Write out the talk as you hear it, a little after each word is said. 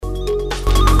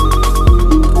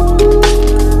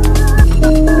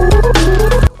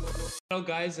Hello,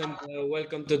 guys, and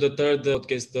welcome to the third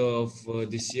podcast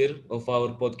of this year of our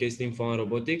podcast Info on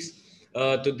Robotics.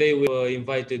 Today, we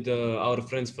invited our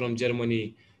friends from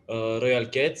Germany, Royal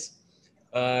Cats,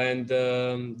 and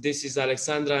this is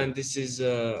Alexandra, and this is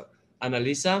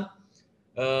Annalisa.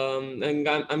 And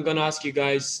I'm gonna ask you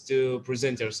guys to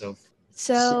present yourself.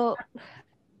 So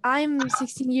I'm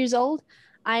 16 years old.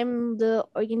 I'm the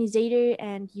organizer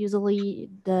and usually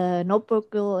the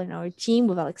notebook girl in our team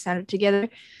with Alexander together.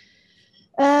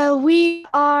 We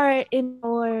are in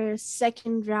our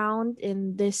second round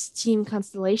in this team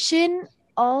constellation.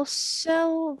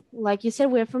 Also, like you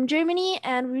said, we're from Germany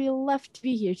and we love to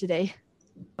be here today.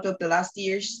 Of the last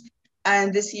years.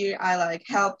 And this year I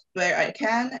help where I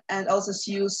can and also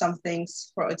use some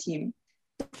things for a team.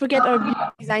 Don't forget our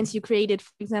beautiful designs you created,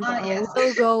 for example, our yes.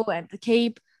 logo and the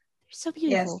cape. They're so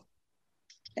beautiful.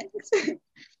 Yes. Thanks.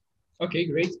 Okay,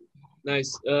 great,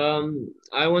 nice.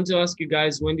 I want to ask you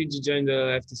guys, when did you join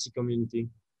the FTC community?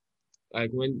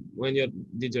 Like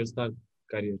did you start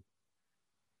career?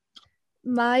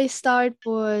 My start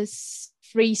was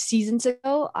 3 seasons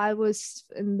ago. I was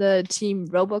in the team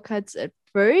RoboCuts at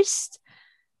first.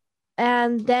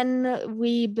 And then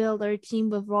we built our team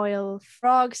with Royal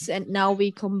Frogs. And now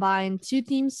we combine two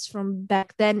teams from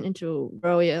back then into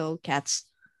Royal Cats.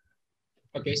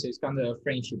 Okay, so it's kind of a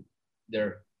friendship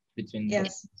there between.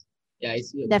 Yes. Yeah, I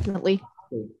see it. Definitely.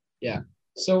 Cool. Yeah.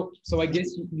 So I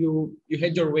guess you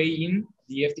had your way in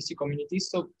the FTC community.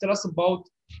 So tell us about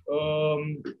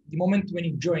the moment when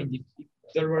you joined. If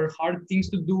there were hard things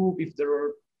to do, if there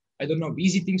were, I don't know,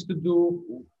 easy things to do.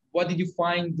 What did you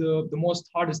find the most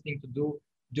hardest thing to do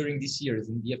during these years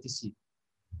in the FTC?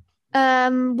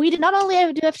 We did not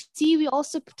only do FTC, we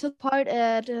also took part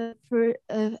at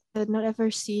not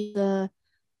FRC, the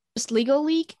First Legal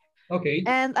League. Okay.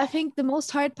 And I think the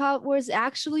most hard part was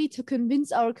actually to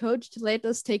convince our coach to let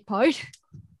us take part.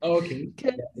 Okay.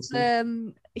 Because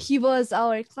he was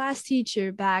our class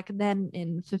teacher back then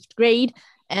in 5th grade.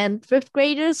 And 5th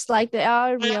graders, like they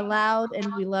are, we are loud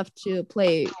and we love to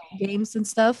play games and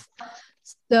stuff.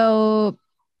 So,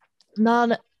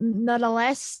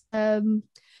 nonetheless, as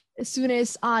soon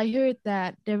as I heard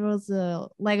that there was a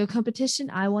Lego competition,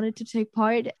 I wanted to take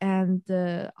part and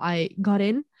I got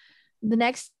in. The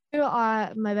next year,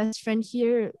 my best friend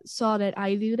here saw that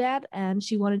I do that and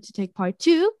she wanted to take part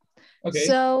too. Okay.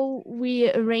 So we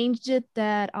arranged it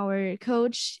that our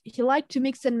coach, he liked to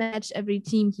mix and match every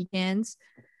team he can.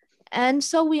 And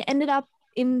so we ended up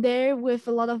in there with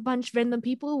a lot of bunch of random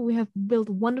people we have built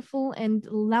wonderful and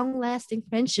long-lasting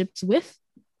friendships with.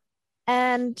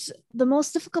 And the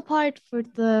most difficult part for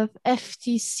the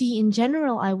FTC in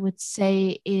general, I would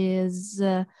say, is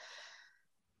the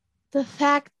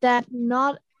fact that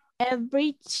not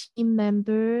every team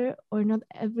member or not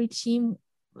every team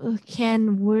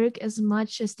can work as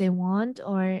much as they want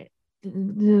or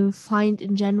find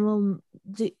in general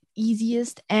the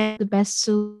easiest and the best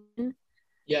solution.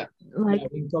 Yeah, like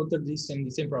we encountered the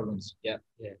same problems. Yeah.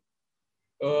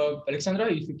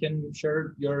 Alexandra, if you can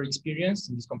share your experience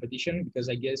in this competition, because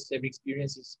I guess every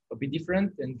experience is a bit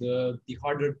different and the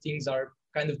harder things are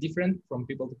kind of different from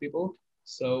people to people.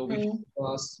 So if you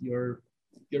tell us your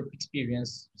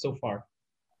experience so far.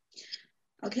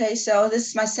 Okay, so this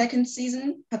is my second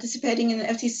season participating in the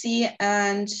FTC,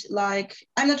 and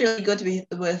I'm not really good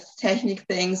with technique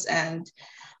things and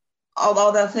all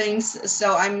other things.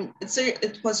 So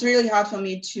it was really hard for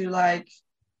me to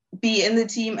be in the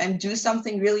team and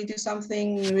really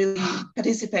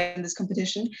participate in this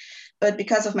competition. But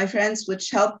because of my friends,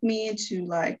 which helped me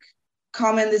to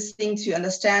come in this thing, to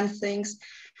understand things,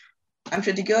 I'm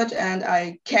pretty good and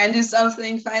I can do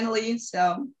something finally.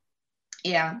 So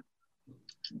yeah.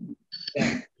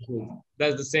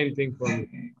 That's the same thing for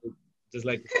me. Just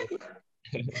like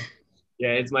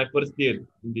yeah, it's my first year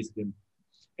in this team,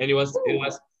 and it was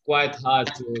quite hard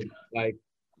to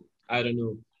I don't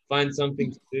know, find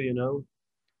something to do,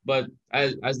 but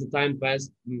as the time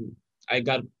passed, I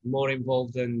got more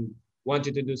involved and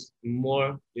wanted to do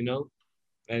more, and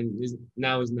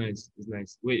now it's nice. It's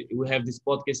nice. We have this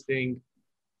podcast thing,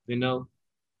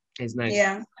 it's nice.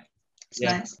 Yeah.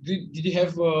 Nice. Did you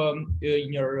have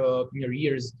in your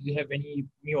years? Did you have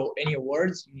any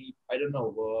awards? I don't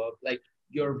know, like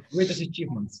your greatest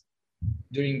achievements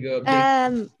during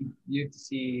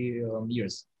UTC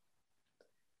years.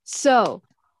 So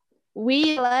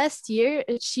we last year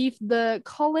achieved the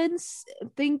Collins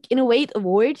Think Innovate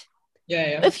Award.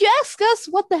 Yeah. If you ask us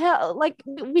what the hell,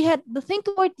 we had the Think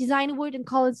Award, Design Award, and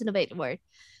Collins Innovate Award.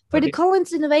 For the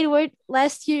Collins Innovate Award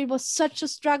last year, it was such a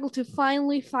struggle to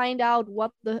finally find out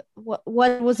what it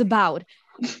was about.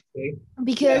 Okay.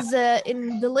 because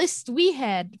in the list we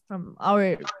had from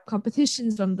our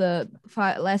competitions from the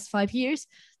last 5 years,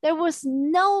 there was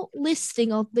no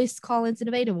listing of this Collins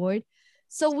Innovate Award.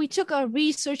 So we took our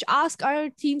research, asked our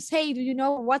teams, hey, do you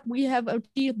know what we have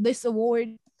achieved this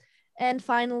award? And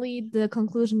finally, the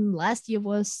conclusion last year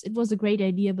was it was a great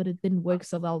idea, but it didn't work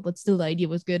so well. But still, the idea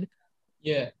was good.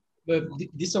 Yeah, but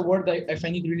this award I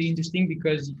find it really interesting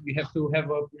because you have to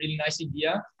have a really nice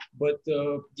idea, but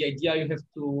the idea you have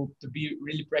to be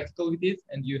really practical with it,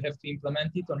 and you have to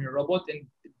implement it on your robot. And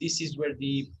this is where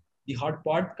the hard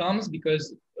part comes,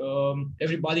 because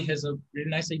everybody has a really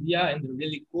nice idea and a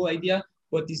really cool idea,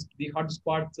 but the hardest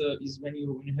part is when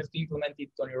you have to implement it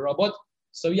on your robot.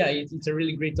 So yeah, it's a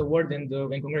really great award, and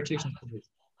congratulations for this.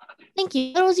 Thank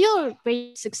you. What was your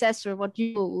great success, or what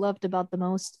you loved about the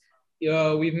most?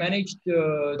 We've managed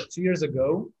 2 years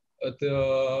ago at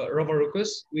Rova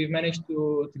Rucus, we've managed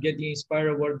to get the Inspire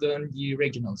Award on the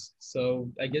regionals.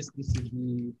 So I guess this is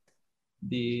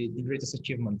the greatest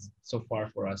achievement so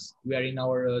far for us. We are in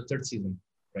our third season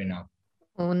right now.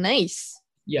 Oh, nice.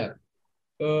 Yeah.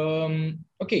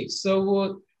 Okay,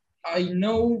 so I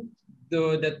know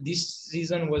that this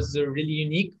season was really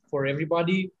unique for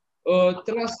everybody.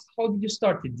 Tell us, how did you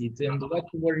start it, and what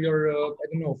were your I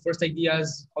don't know, first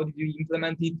ideas? How did you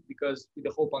implement it? Because with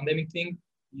the whole pandemic thing,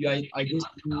 I guess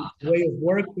the way of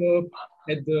work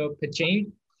had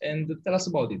changed. And tell us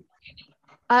about it.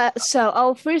 So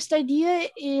our first idea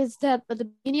is that at the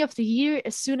beginning of the year,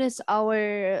 as soon as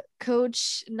our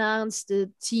coach announced the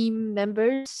team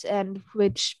members and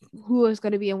who was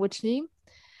going to be on which team,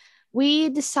 we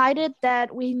decided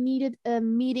that we needed a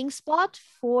meeting spot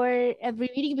for every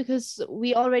meeting, because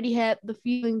we already had the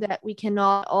feeling that we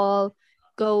cannot all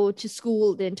go to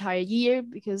school the entire year,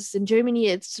 because in Germany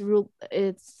it's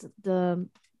the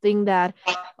thing that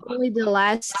only the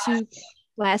last two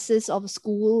classes of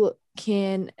school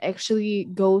can actually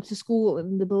go to school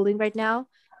in the building right now.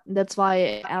 And that's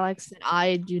why Alex and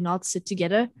I do not sit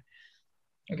together.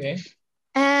 Okay.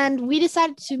 And we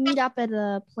decided to meet up at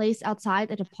a place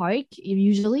outside at a park,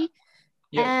 usually,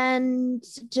 and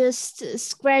just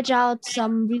scratch out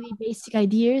some really basic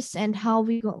ideas and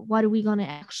what are we gonna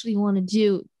actually want to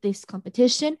do this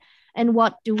competition, and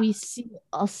what do we see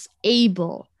us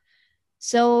able.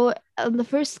 So on the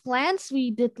first glance,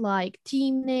 we did like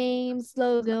team names,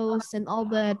 logos, and all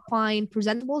that fine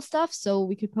presentable stuff, so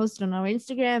we could post it on our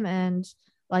Instagram, and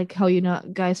like how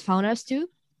guys found us too.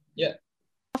 Yeah.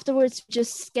 Afterwards, we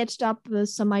just sketched up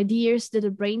some ideas, did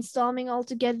a brainstorming all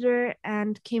together,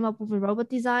 and came up with a robot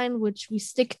design, which we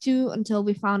stick to until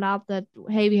we found out that,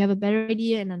 hey, we have a better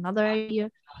idea and another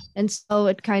idea. And so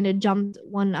it kind of jumped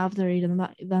one after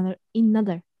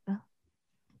another.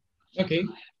 Okay.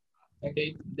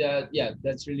 Okay.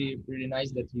 That's really, really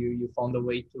nice that you found a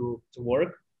way to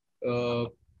work.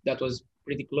 That was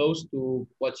pretty close to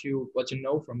what you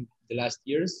know from the last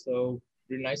years. So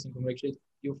really nice, and congratulate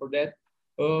you for that.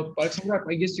 Alexandra,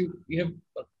 I guess you have,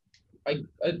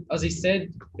 as I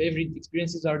said, every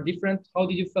experiences are different. How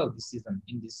did you feel this season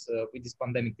in this with this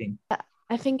pandemic thing?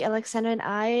 I think Alexandra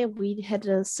and we had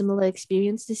a similar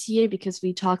experience this year because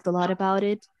we talked a lot about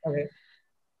it. Okay.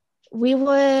 We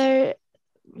were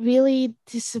really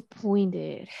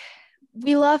disappointed.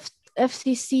 We loved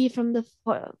FTC from the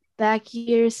back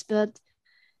years, but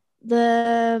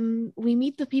we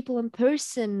meet the people in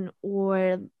person,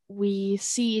 or we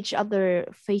see each other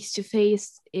face to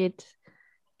face, it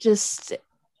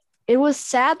was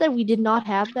sad that we did not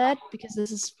have that, because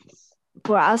this is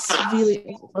for us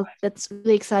that's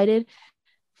really excited.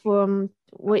 From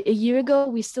a year ago,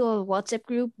 we still have a WhatsApp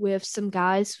group with some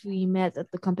guys we met at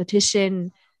the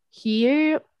competition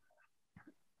here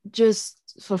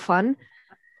just for fun.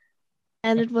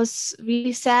 And it was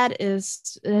really sad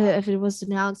if it was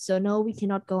announced, so no, we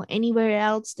cannot go anywhere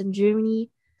else than Germany,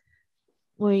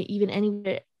 or even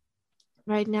anywhere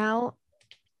right now.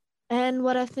 And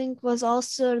what I think was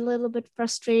also a little bit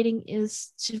frustrating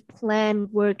is to plan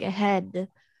work ahead,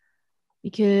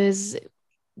 because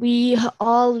we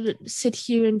all sit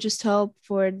here and just hope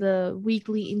for the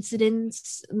weekly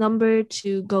incidence number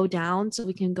to go down so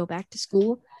we can go back to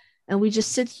school. And we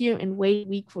just sit here and wait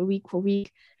week for week for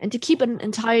week. And to keep an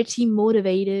entire team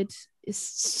motivated is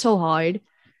so hard.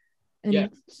 And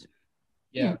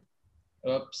yeah.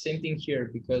 Same thing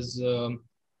here, because in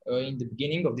the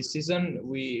beginning of the season,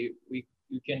 we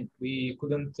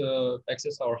couldn't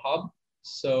access our hub,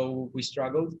 so we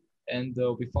struggled, and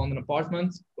we found an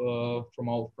apartment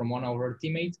from one of our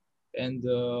teammates, and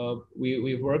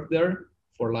we worked there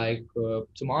for like 2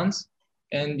 months,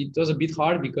 and it was a bit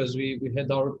hard because we had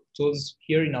our tools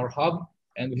here in our hub,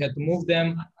 and we had to move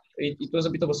them. it was a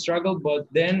bit of a struggle, but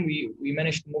then we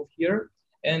managed to move here.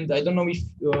 And I don't know if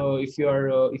you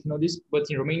are if you know this, but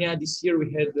in Romania this year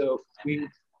we had the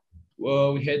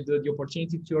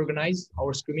opportunity to organize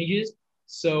our scrimmages.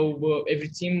 So every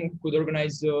team could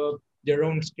organize their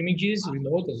own scrimmages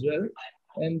remote as well,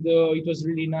 and it was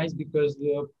really nice because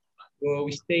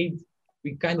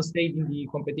we kind of stayed in the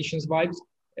competitions vibes,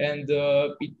 and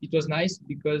it was nice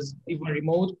because even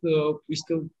remote,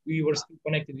 we were still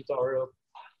connected with our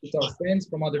friends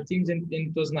from other teams, and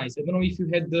it was nice. I don't know if you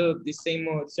had the same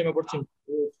opportunity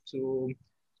to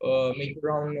make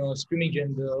your own scrimmage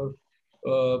and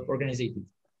organize it.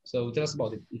 So tell us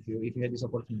about it if you had this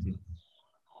opportunity.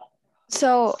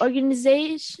 So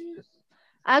organization,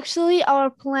 actually, our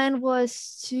plan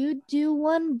was to do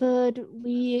one, but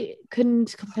we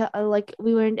couldn't like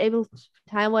we weren't able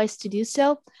time-wise to do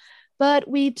so. But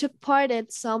we took part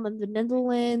at some in the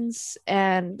Netherlands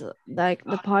and like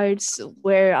the parts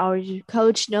where our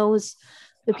coach knows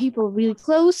the people really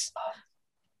close.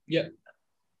 Yeah.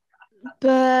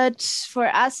 But for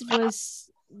us, it was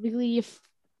really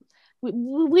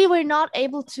we were not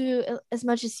able to as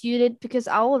much as you did because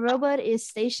our robot is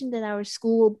stationed in our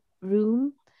school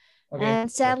room. Okay.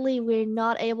 And sadly, we're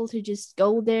not able to just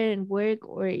go there and work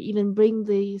or even bring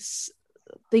these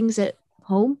things at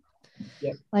home,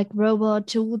 like robot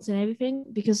tools and everything.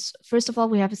 Because first of all,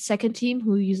 we have a second team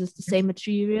who uses the same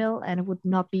material, and it would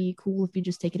not be cool if we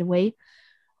just take it away.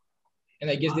 And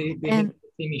I guess they have the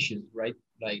same issues, right?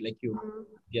 Like you,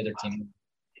 the other team.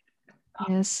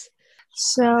 Yes.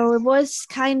 So it was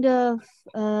kind of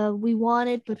we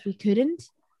wanted, but we couldn't.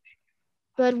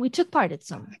 But we took part at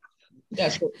some. Yeah.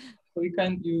 So you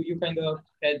kind of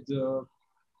had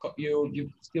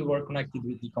you still were connected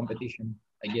with the competition,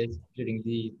 I guess, during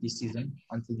this season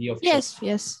until the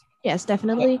official. Yes,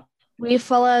 definitely. We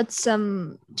followed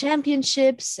some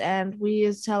championships and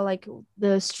we saw like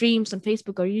the streams on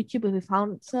Facebook or YouTube and we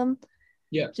found some.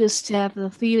 Yeah. Just to have the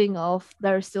feeling of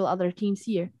there are still other teams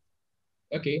here.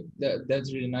 Okay,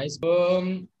 that's really nice.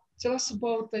 Tell us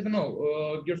about, I don't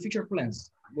know, your future plans.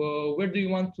 Where do you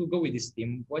want to go with this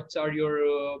team? What are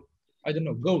your, I don't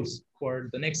know, goals for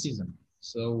the next season?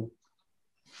 So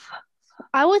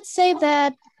I would say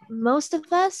that most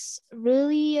of us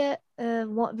really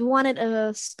we wanted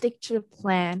a stick to a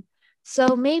plan.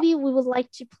 So maybe we would like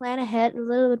to plan ahead a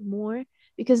little bit more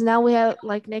because now we have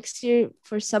like next year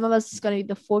for some of us it's going to be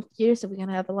the 4th year, so we're going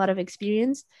to have a lot of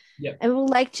experience. Yeah. And we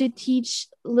would like to teach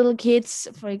little kids,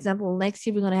 for example, next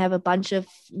year we're going to have a bunch of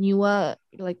newer,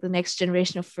 like the next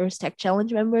generation of First Tech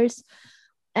Challenge members.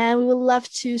 And we would love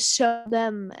to show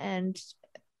them and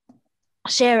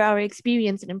share our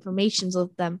experience and information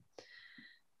with them.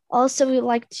 Also, we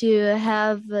like to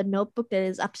have a notebook that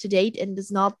is up to date and does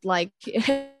not like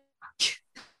be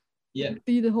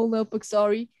the whole notebook,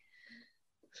 sorry.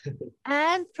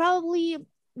 And probably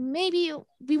maybe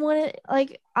we want to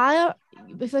like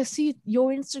if I see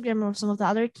your Instagram or some of the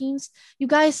other teams, you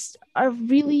guys are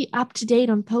really up to date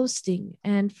on posting.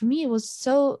 And for me, it was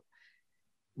so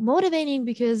motivating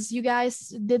because you guys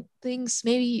did things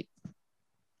maybe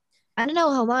I don't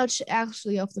know how much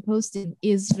actually of the posting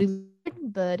is really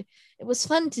important, but it was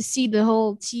fun to see the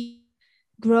whole team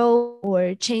grow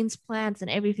or change plans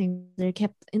and everything. They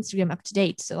kept Instagram up to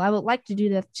date. So I would like to do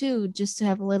that too, just to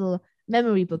have a little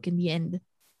memory book in the end.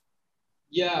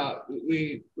 Yeah,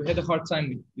 we had a hard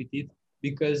time with it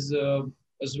because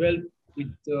as well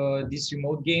with these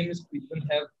remote games, we didn't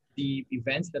have the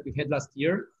events that we had last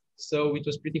year. So it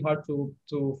was pretty hard to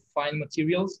find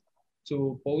materials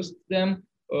to post them.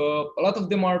 A lot of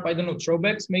them are, I don't know,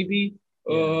 throwbacks maybe.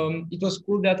 It was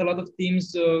cool that a lot of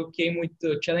teams came with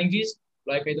challenges,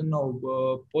 like, I don't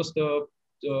know, post a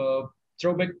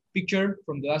throwback picture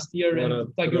from the last year and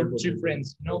tag your 3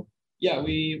 friends, you know? Yeah,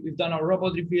 we've done our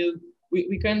robot reveal.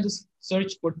 We kind of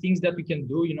search for things that we can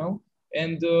do, you know?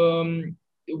 And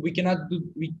we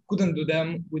couldn't do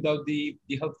them without the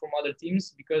help from other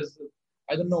teams because,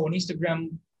 I don't know, on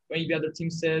Instagram, maybe other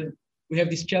teams said, we have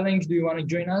this challenge, do you want to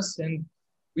join us? And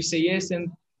we say yes,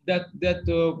 and that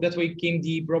way came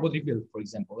the robot reveal, for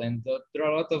example. And there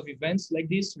are a lot of events like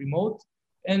this, remote,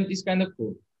 and it's kind of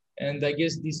cool. And I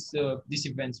guess these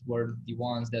events were the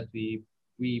ones that we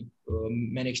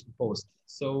managed to post.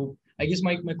 So I guess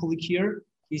my colleague here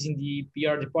is in the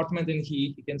PR department, and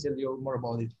he can tell you more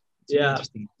about it. It's really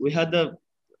interesting. We had a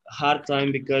hard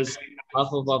time because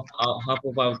half of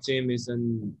our team is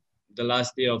in the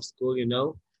last year of school, you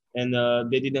know, and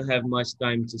they didn't have much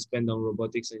time to spend on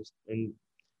robotics and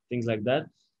things like that.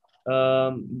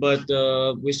 But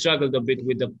we struggled a bit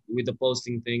with the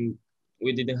posting thing.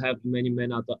 We didn't have many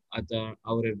men at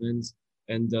our events,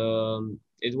 and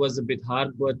it was a bit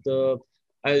hard, but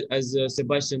as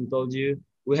Sebastian told you,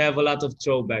 we have a lot of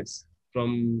throwbacks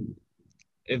from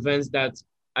events that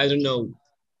I don't know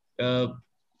uh,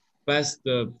 past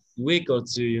a week or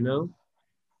two, you know.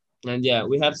 And yeah,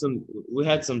 we had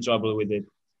some trouble with it,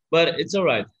 but it's all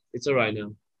right. It's all right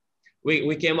now.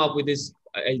 We came up with this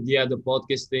idea, the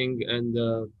podcast thing, and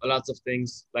lots of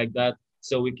things like that,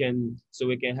 so we can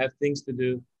have things to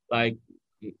do, like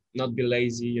not be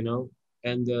lazy, you know.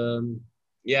 And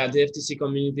yeah, the FTC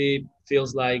community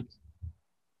feels like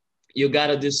you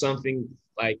gotta do something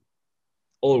like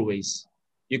always.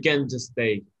 You can't just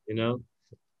stay, you know.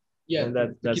 Yeah, And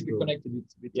that's keep you cool. connected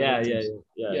with Yeah, other yeah, things.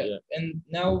 yeah, yeah, yeah. And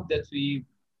now that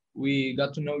we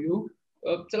got to know you,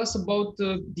 tell us about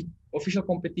the official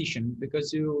competition,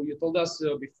 because you told us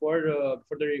before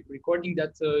the recording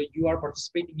that you are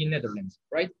participating in Netherlands,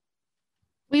 right?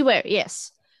 We were,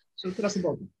 yes. So tell us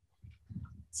about it.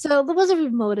 So there was a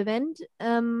remote event,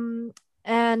 and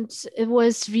it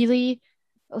was really,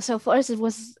 so for us it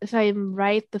was, if I'm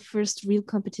right, the first real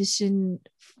competition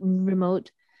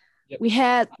remote. Yep. We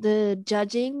had the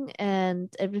judging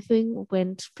and everything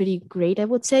went pretty great, I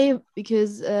would say,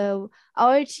 because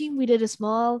our team, we did a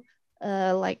small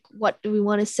like, what do we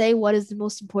want to say, what is the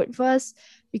most important for us,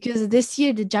 because this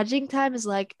year the judging time is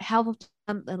like half of the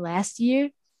time than last year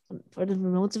for the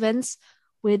remote events,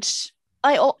 which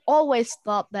I always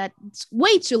thought that it's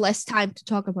way too less time to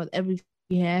talk about everything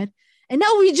we had, and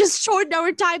now we just shortened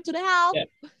our time to the half.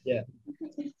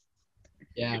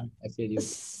 Yeah, I feel you.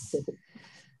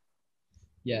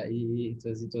 Yeah, it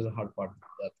was a hard part,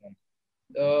 that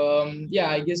one. Yeah,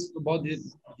 I guess about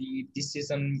this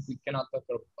season we cannot talk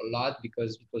a lot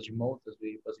because it was remote, as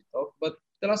we talked. But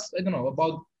tell us, I don't know,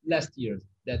 about last year.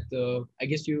 That I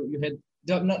guess you had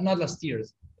not last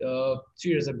year's, 2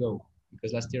 years ago,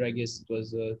 because last year I guess it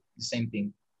was the same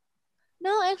thing.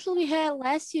 No, actually, we had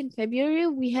last year in February.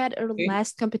 We had our Okay.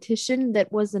 last competition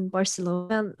that was in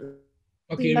Barcelona.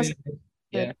 Okay, That's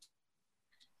yeah.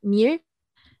 near.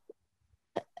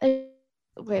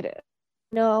 Wait,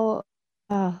 no.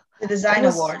 The design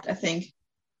was- award, I think.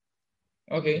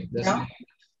 Okay, that's No?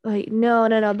 Wait, no.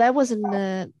 That was in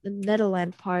the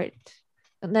Netherlands part.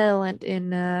 The Netherlands in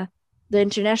the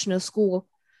international school,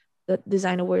 the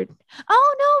design award.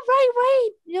 Oh no!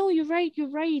 Right. No, you're right. You're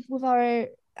right. With our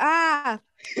Yeah.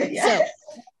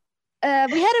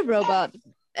 we had a robot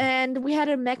and we had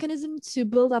a mechanism to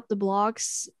build up the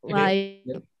blocks, Okay.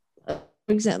 like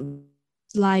for example,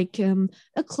 like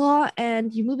a claw,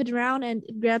 and you move it around and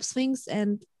it grabs things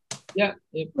and Yeah.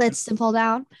 lets them fall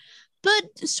down.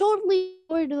 But shortly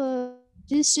for the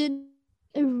edition,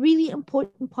 a really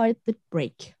important part, the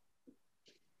break.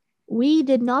 We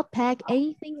did not pack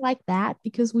anything like that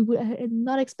because we would had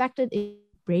not expected a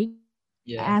break.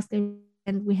 Yeah. Asked,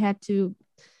 and we had to.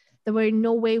 There were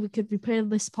no way we could repair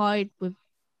this part with.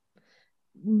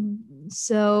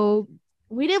 So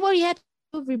we did what we had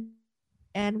to do,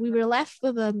 and we were left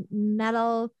with a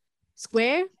metal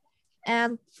square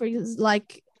and for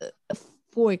like a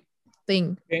fork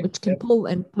thing, Okay. which can pull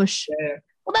and push. Yeah.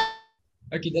 Well, that-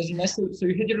 Okay, that's nice. So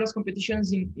you had your last competition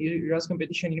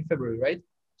in February, right?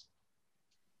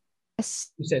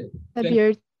 yes, You said.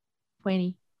 February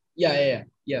 20. Yeah.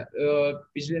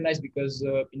 It's really nice because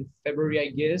in February, I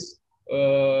guess,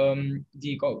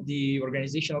 the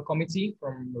organizational committee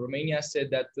from Romania said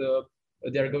that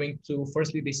they are going to.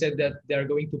 Firstly, they said that they are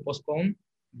going to postpone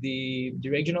the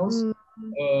regionals.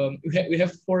 We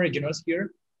have 4 regionals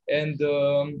here, and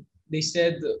they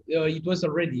said it was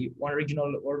already one regional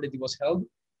already was held,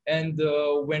 and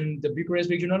when the Bucharest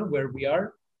regional, where we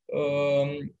are,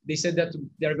 they said that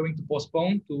they are going to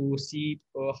postpone to see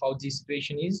how the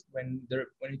situation is when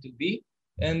it will be,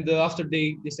 and after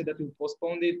they said that we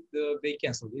postponed it, they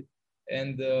canceled it,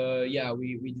 and yeah,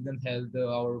 we didn't have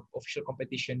our official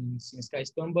competition in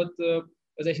Skystone, but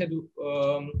as I said,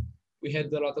 we had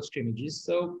a lot of scrimmages,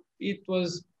 so it was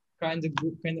kind of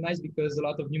good, kind of nice because a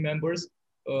lot of new members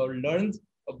learned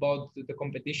about the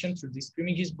competition through these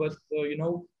scrimmages, but you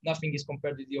know, nothing is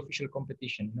compared to the official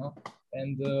competition, you know,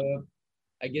 and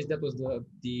I guess that was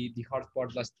the hard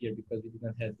part last year because we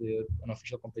didn't have an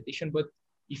official competition. But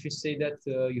if you say that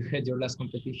you had your last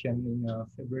competition in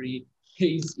February,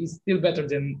 is still better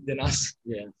than us.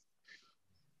 Yeah.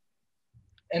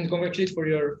 And congratulations for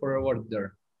your award there.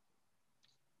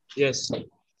 Yes.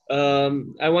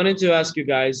 I wanted to ask you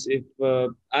guys if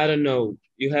I don't know,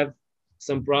 you have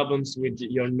some problems with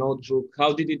your notebook.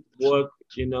 How did it work?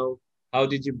 You know, how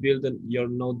did you build your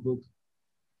notebook?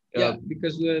 Yeah,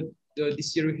 because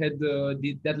this year we had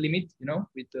that limit, you know,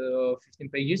 with 15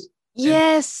 pages.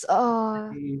 Yes.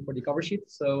 For the cover sheet.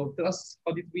 So tell us,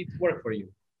 how did it work for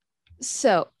you?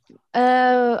 So,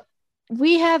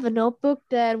 we have a notebook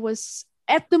that was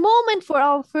at the moment for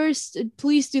our first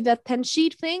please do that 10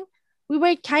 sheet thing. We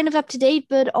were kind of up to date,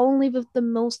 but only with the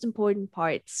most important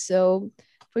parts. So,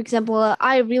 for example,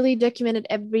 I really documented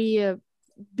every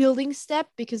building step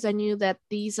because I knew that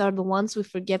these are the ones we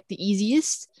forget the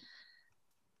easiest.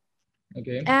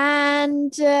 Okay.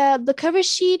 And the cover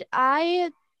sheet,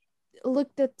 I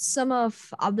looked at some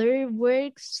of other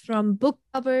works from book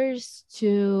covers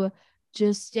to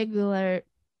just regular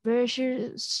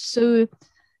versions. So,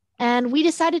 and we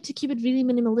decided to keep it really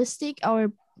minimalistic.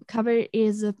 Our cover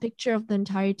is a picture of the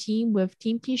entire team with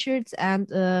team t-shirts and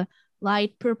a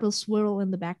light purple swirl in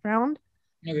the background.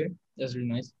 Okay, that's really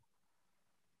nice.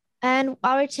 And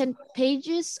our 10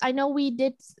 pages, I know we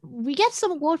get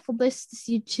some award for this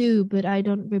year too, but I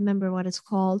don't remember what it's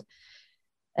called.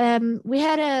 We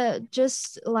had a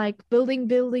just like building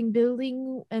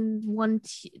and one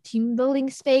team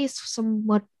building space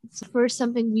somewhat for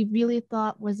something we really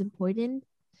thought was important.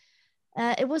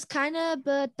 It was kind of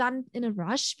done in a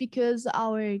rush because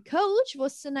our coach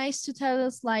was so nice to tell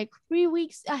us like 3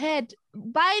 weeks ahead,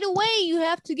 by the way, you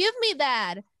have to give me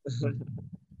that.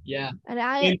 Yeah. And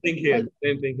I Same thing here. like,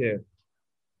 Same thing here.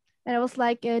 and I was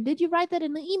like, did you write that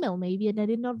in an email maybe? And I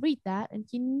did not read that. And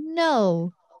he,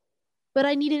 no, but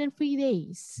I need it in 3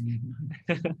 days.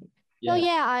 Yeah. So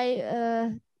yeah,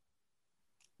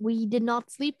 we did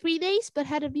not sleep 3 days, but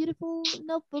had a beautiful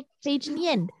notebook page in the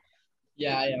end.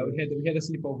 Yeah, yeah. We had a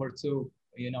sleepover too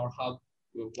in our hub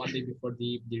one day before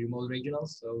the remote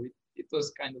regionals. So it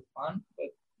was kind of fun, but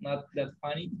not that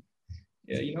funny.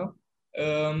 Yeah, you know.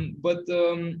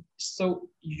 So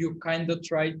you kind of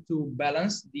tried to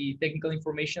balance the technical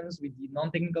informations with the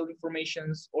non-technical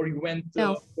informations, or you went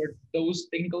No. for those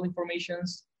technical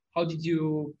informations. How did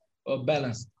you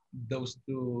balance those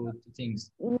two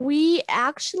things? We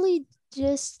actually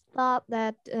just thought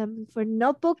that for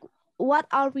notebook, what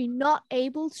are we not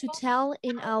able to tell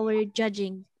in our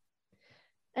judging?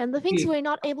 And the things we're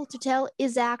not able to tell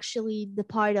is actually the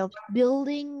part of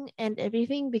building and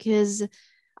everything, because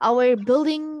our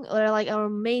building, or like our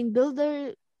main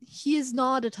builder, he is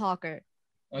not a talker.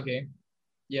 Okay.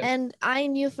 Yeah. And I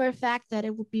knew for a fact that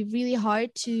it would be really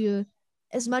hard to,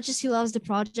 as much as he loves the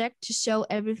project, to show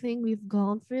everything we've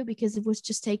gone through, because it would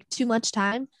just take too much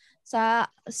time.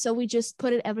 So we just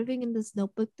put it everything in this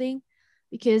notebook thing,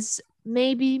 because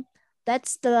maybe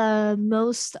that's the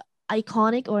most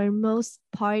iconic or most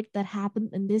part that happened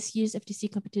in this year's FTC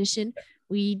competition.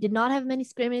 We did not have many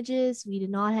scrimmages. We did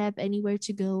not have anywhere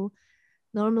to go.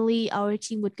 Normally, our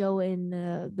team would go in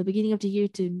the beginning of the year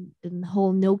to the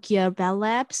whole Nokia Bell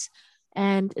Labs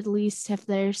and at least have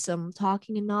there some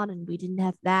talking and not, and we didn't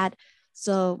have that.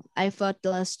 So I thought,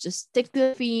 let's just stick to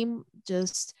the theme,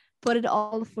 just put it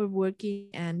all for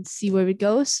working and see where it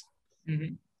goes.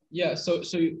 Mm-hmm. Yeah, so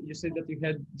you said that you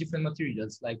had different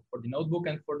materials, like for the notebook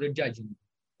and for the judging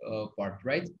part,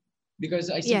 right? Because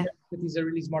I think that is a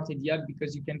really smart idea,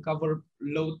 because you can cover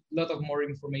lot of more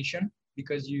information,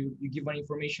 because you give one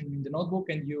information in the notebook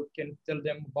and you can tell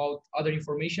them about other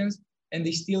informations, and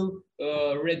they still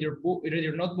read your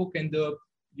notebook, and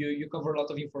you cover a lot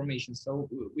of information. So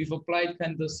we've applied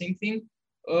kind of the same thing.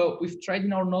 We've tried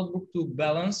in our notebook to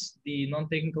balance the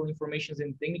non-technical informations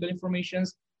and technical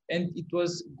informations, and it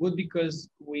was good because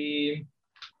we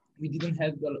didn't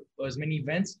have as many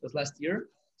events as last year.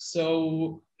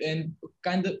 So, and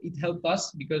kind of it helped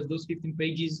us because those 15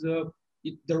 pages,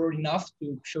 there were enough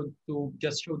to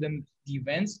just show them the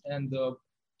events and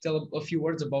tell a few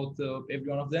words about every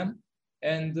one of them.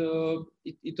 And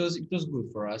it was good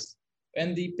for us.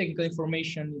 And the technical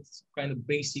information, it's kind of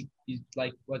basic. It's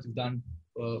like what we've done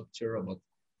to a robot,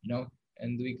 you know,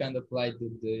 and we kind of applied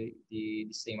the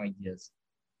same ideas.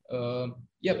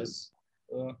 Yes.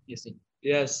 Yes.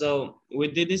 Yeah, so we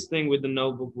did this thing with the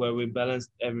notebook where we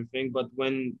balanced everything, but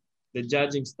when the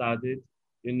judging started,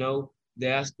 they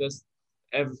asked us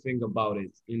everything about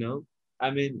it, I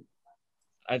mean,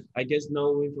 I guess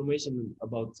no information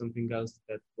about something else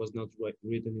that was not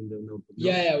written in the notebook. No?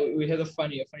 Yeah, we had a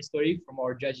funny story from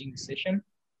our judging session.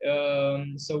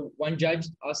 So one judge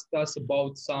asked us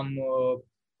about some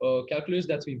calculus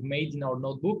that we've made in our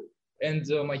notebook, and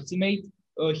my teammate,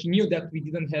 he knew that we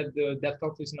didn't have that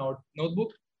calculus in our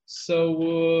notebook,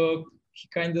 so he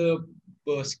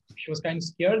was kind of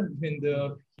scared, and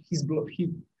he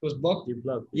was blocked.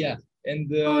 Yeah,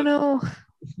 and oh no.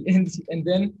 and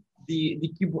then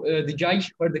the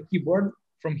judge heard the keyboard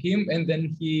from him, and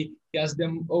then he asked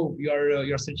them, "Oh,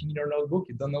 you're searching in your notebook.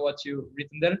 You don't know what you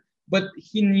written there." But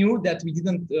he knew that we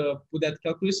didn't put that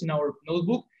calculus in our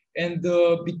notebook, and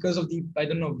because of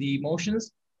the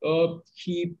emotions,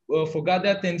 he forgot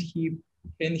that, and he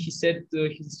said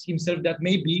himself that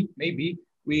maybe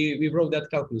we wrote that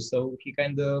calculus. So he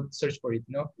kind of searched for it.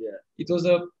 Yeah. It was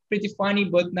a pretty funny,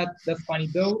 but not that funny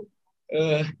though,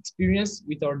 experience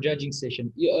with our judging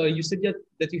session. You said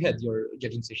that you had your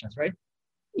judging sessions, right?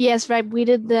 Yes, right. We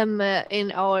did them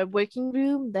in our working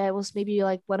room. That was maybe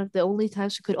like one of the only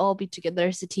times we could all be together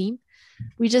as a team.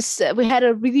 We had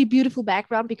a really beautiful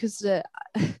background because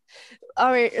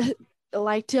our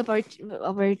like two of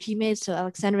our teammates, so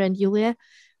Alexandra and Yulia,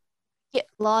 get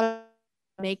a lot of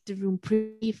make the room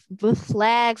pretty with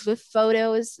flags, with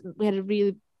photos. We had a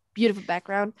really beautiful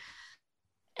background,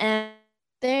 and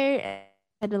there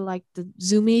had like the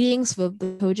Zoom meetings with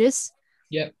the coaches.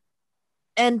 Yeah.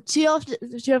 And two or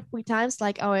three times,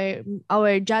 like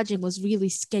our judging was really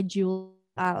scheduled.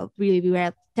 Really, we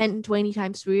were 10, 20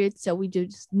 times through it, so we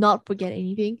did not forget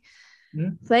anything.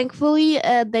 Mm-hmm. Thankfully,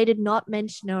 they did not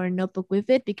mention our notebook with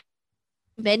it because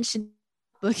mentioned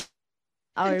book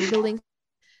our building.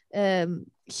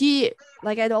 He,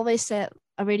 like I'd already said,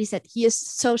 he is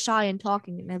so shy in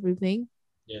talking and everything.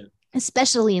 Yeah.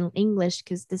 Especially in English,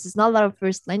 because this is not our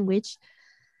first language.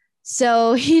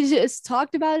 So he just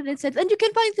talked about it and said, and you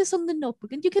can find this on the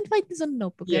notebook, and you can find this on the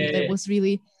notebook. Yeah, and that was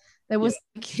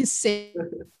like his say.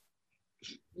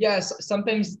 Yes,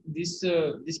 sometimes this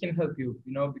can help you,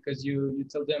 because you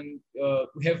tell them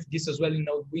we have this as well in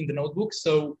the notebook.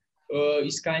 So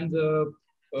it's kind of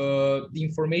the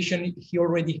information he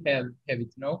already have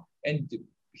it, and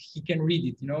he can read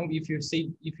it.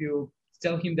 If you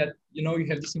tell him that you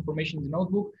have this information in the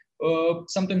notebook,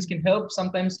 sometimes can help,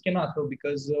 sometimes cannot help,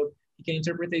 because he can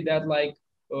interpret that like,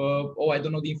 oh, I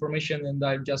don't know the information, and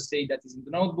I just say that is in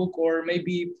the notebook, or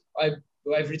maybe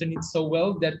I've written it so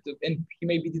well that, and he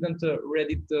maybe didn't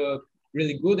read it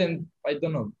really good, and I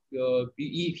don't know.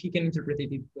 He can interpret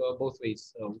it both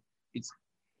ways, so it's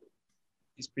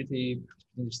pretty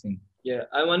interesting. Yeah,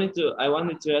 I wanted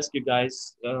to ask you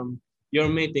guys, your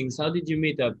meetings. How did you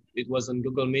meet up? It was on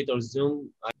Google Meet or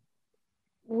Zoom?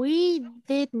 We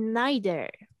did neither.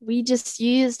 We just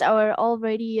used our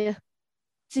already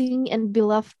seen and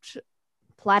beloved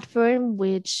platform,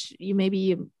 which you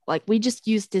maybe like. We just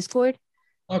use Discord.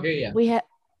 Okay, yeah. We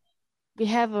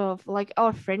have like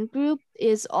our friend group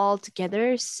is all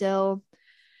together, so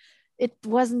it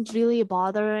wasn't really a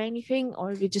bother or anything.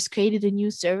 Or we just created a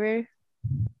new server,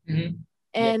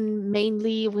 and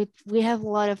mainly we have a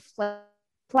lot of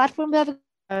platform that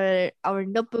our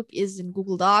notebook is in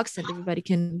Google Docs, and everybody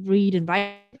can read and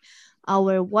write.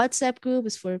 Our WhatsApp group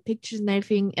is for pictures and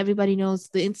everything. Everybody knows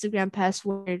the Instagram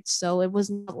password, so it was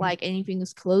not like anything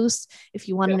was closed. If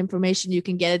you wanted information, you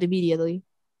can get it immediately.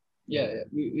 Yeah,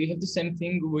 we have the same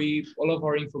thing. All of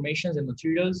our informations and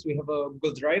materials, we have a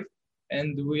Google Drive,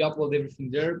 and we upload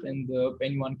everything there, and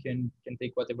anyone can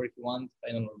take whatever he wants.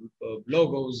 I don't know,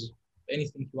 logos,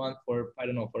 anything you want for, I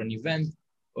don't know, for an event,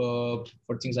 for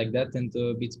things like that, and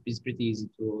it's pretty easy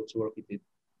to work with it.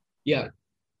 Yeah.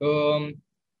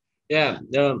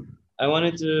 I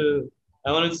wanted to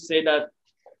say that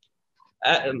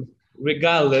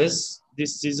regardless,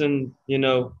 this season,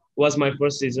 was my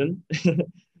first season,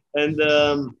 and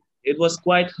it was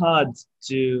quite hard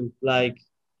to like.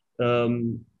 I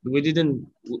didn't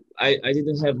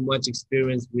have much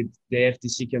experience with the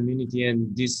FTC community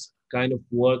and this kind of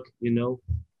work,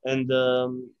 and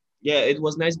it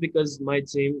was nice because my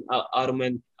team, our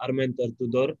mentor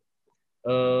Tudor,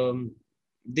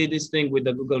 did this thing with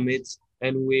the Google Meet,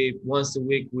 and we once a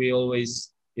week we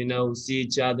always see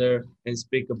each other and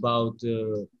speak about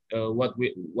what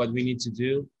we need to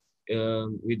do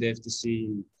with the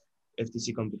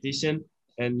FTC competition,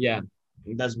 and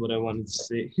that's what I wanted to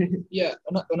say. Yeah,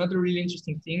 another really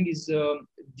interesting thing is,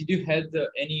 did you had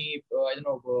any I don't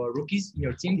know, rookies in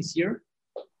your team this year?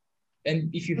 And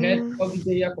if you had, how did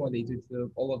they accommodate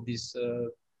with all of this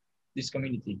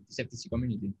community, this FTC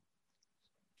community?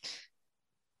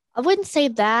 I wouldn't say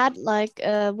that. Like,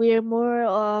 we're more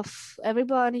of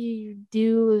everybody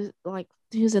do like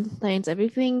do's and plans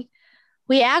everything.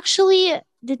 We actually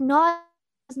did not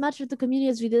as much with the community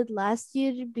as we did last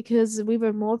year because we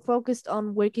were more focused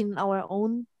on working our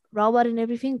own robot and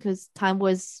everything because time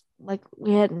was like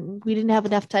we didn't have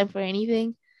enough time for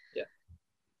anything. Yeah.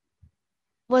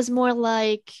 It was more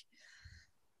like,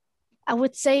 I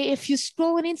would say if you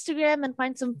scroll on Instagram and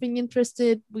find something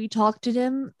interested, we talk to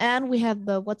them. And we have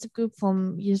the WhatsApp group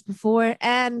from years before.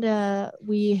 And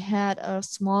we had a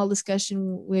small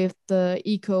discussion with the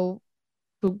eco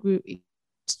group,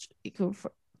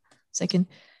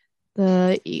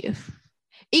 the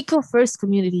eco first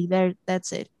community there.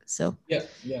 That's it. So yeah.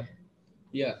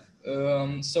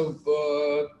 So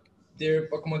they're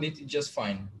accommodated just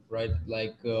fine, right?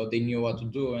 Like they knew what to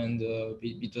do, and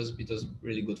it was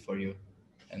really good for you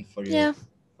and Yeah.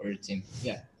 for your team.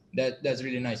 Yeah, that's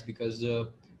really nice because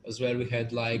as well we had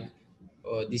like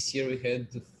this year we had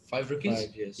 5 rookies.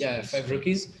 Five, yes, Yeah, yes. 5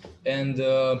 rookies, and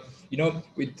you know,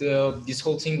 with this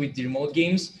whole thing with the remote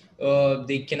games,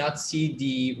 they cannot see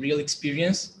the real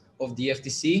experience of the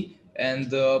FTC, and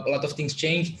a lot of things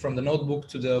changed from the notebook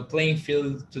to the playing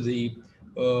field to the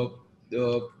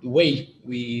way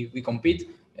we compete,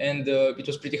 and it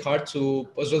was pretty hard to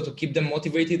as well to keep them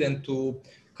motivated and to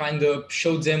kind of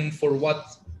show them for what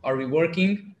are we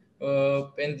working,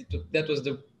 and that was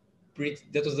the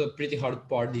pretty hard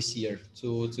part this year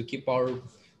to keep our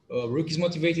rookies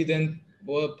motivated and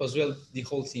as well the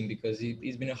whole team because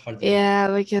it's been a hard year. Yeah,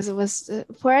 because it was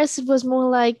for us it was more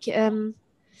like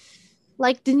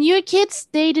the new kids,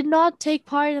 they did not take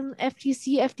part in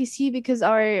FTC because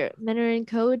our Mandarin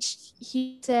coach,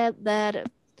 he said that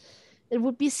it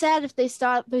would be sad if they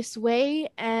start this way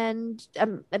and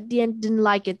at the end didn't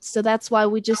like it. So that's why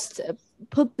we just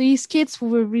put these kids who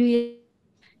were really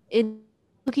in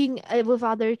looking with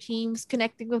other teams,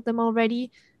 connecting with them already.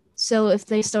 So if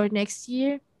they start next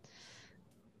year,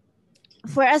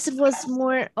 for us it was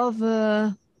more of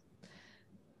a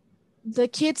the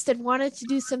kids that wanted to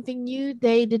do something new,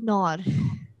 they did not.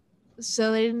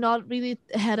 So they did not really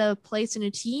had a place in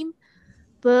a team.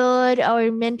 But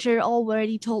our mentor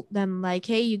already told them like,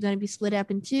 hey, you're gonna be split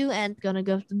up in two and gonna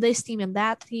go to this team and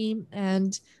that team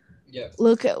and Yeah.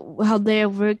 look at how they're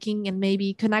working and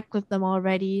maybe connect with them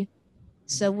already.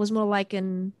 So it was more like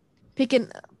an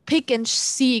pick and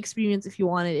see experience if you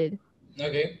wanted it.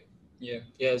 Okay. Yeah.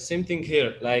 Yeah, same thing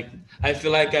here. Like I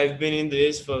feel like I've been in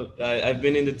this for I've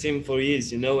been in the team for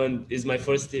years, you know, and it's my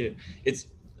first year. It's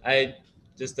I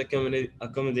just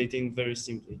accommodating very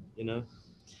simply, you know.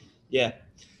 Yeah.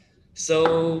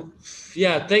 So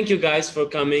yeah, thank you guys for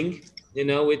coming. You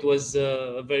know, it was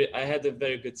a very I had a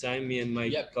very good time, me and my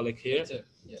Yeah. colleague here,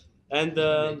 Yeah. and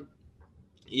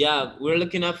yeah, we're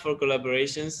looking up for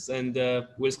collaborations, and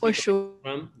we'll For speak sure.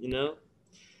 from you know,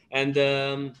 and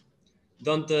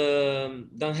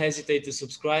don't hesitate to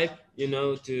subscribe. You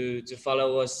know, to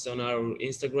follow us on our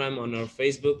Instagram, on our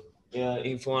Facebook,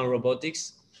 Info on Robotics,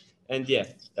 and yeah,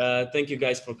 thank you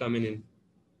guys for coming in.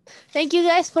 Thank you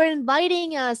guys for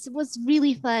inviting us. It was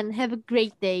really fun. Have a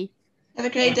great day. Have a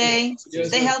great day. You as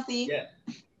Stay well. healthy. Yeah.